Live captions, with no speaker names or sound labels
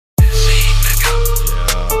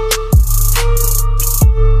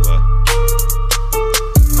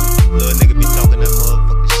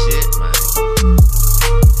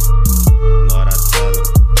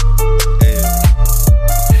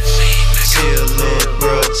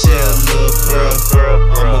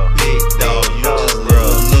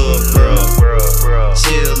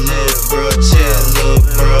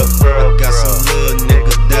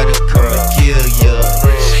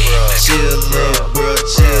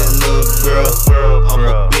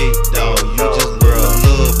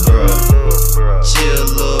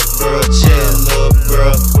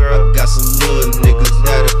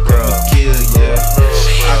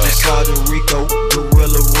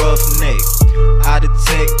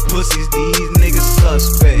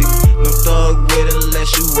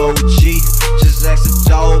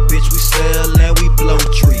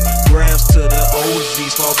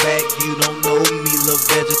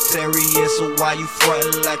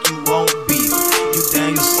like you won't beef. You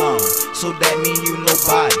dang your song, so that mean you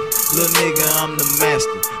nobody. Little nigga, I'm the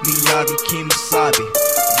master, Miyagi Kemosabe.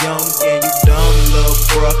 Young and you dumb, little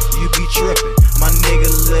bruh, you be trippin'. My nigga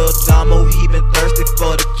Lil Damo, he been thirsty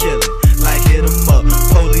for the killing. Like hit him up,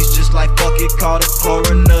 police just like fuck it, call the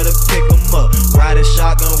coroner to pick him up. Riding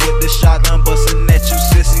shotgun with the shotgun, bustin' at you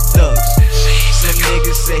sissy thugs. Some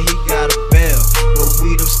niggas say he got a bail, but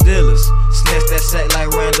we them stealers. Snatch that sack like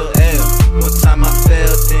Randall L. One time I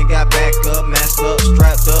fell, then got back up, masked up,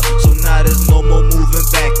 strapped up. So now there's no more moving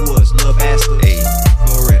backwards, little bastard. Ayy,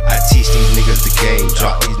 for real, I teach these niggas the game.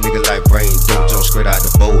 Drop these niggas like brain, don't jump straight out the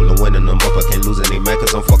bowl. I'm winning them up, I can't lose any man,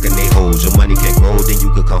 cause I'm fucking they hoes. Your money can't grow, then you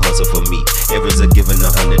could come hustle for me. Every's a giving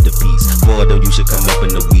 100 a piece. 4 of them, you should come up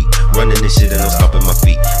in a week. Running this shit and I'm stomping my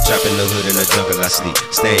feet. Trapping the hood in the jungle, I sleep.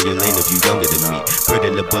 Stay in your lane if you younger than me. Pretty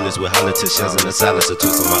little bullets with hollow to shells and a silencer to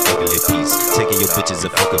some my ugly piece. Taking your bitches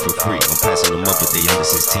and fucking for free. I'm passing them up if they under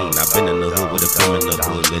 16. I've been in the hood with a film in the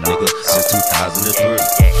hood, little nigga, since 2003.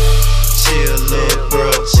 Chill, little bro,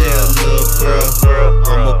 chill, little bro.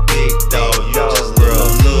 I'm a big dog, you just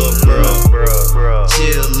little bro.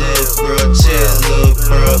 Chill, little bro, chill, little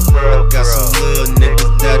bro. I got some little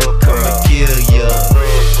niggas that'll come and kill ya.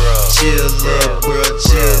 Chill, little bro,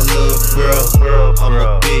 chill, little bro. I'm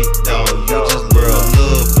a big dog, you just little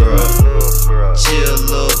bro. Chill,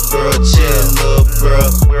 little bro, chill.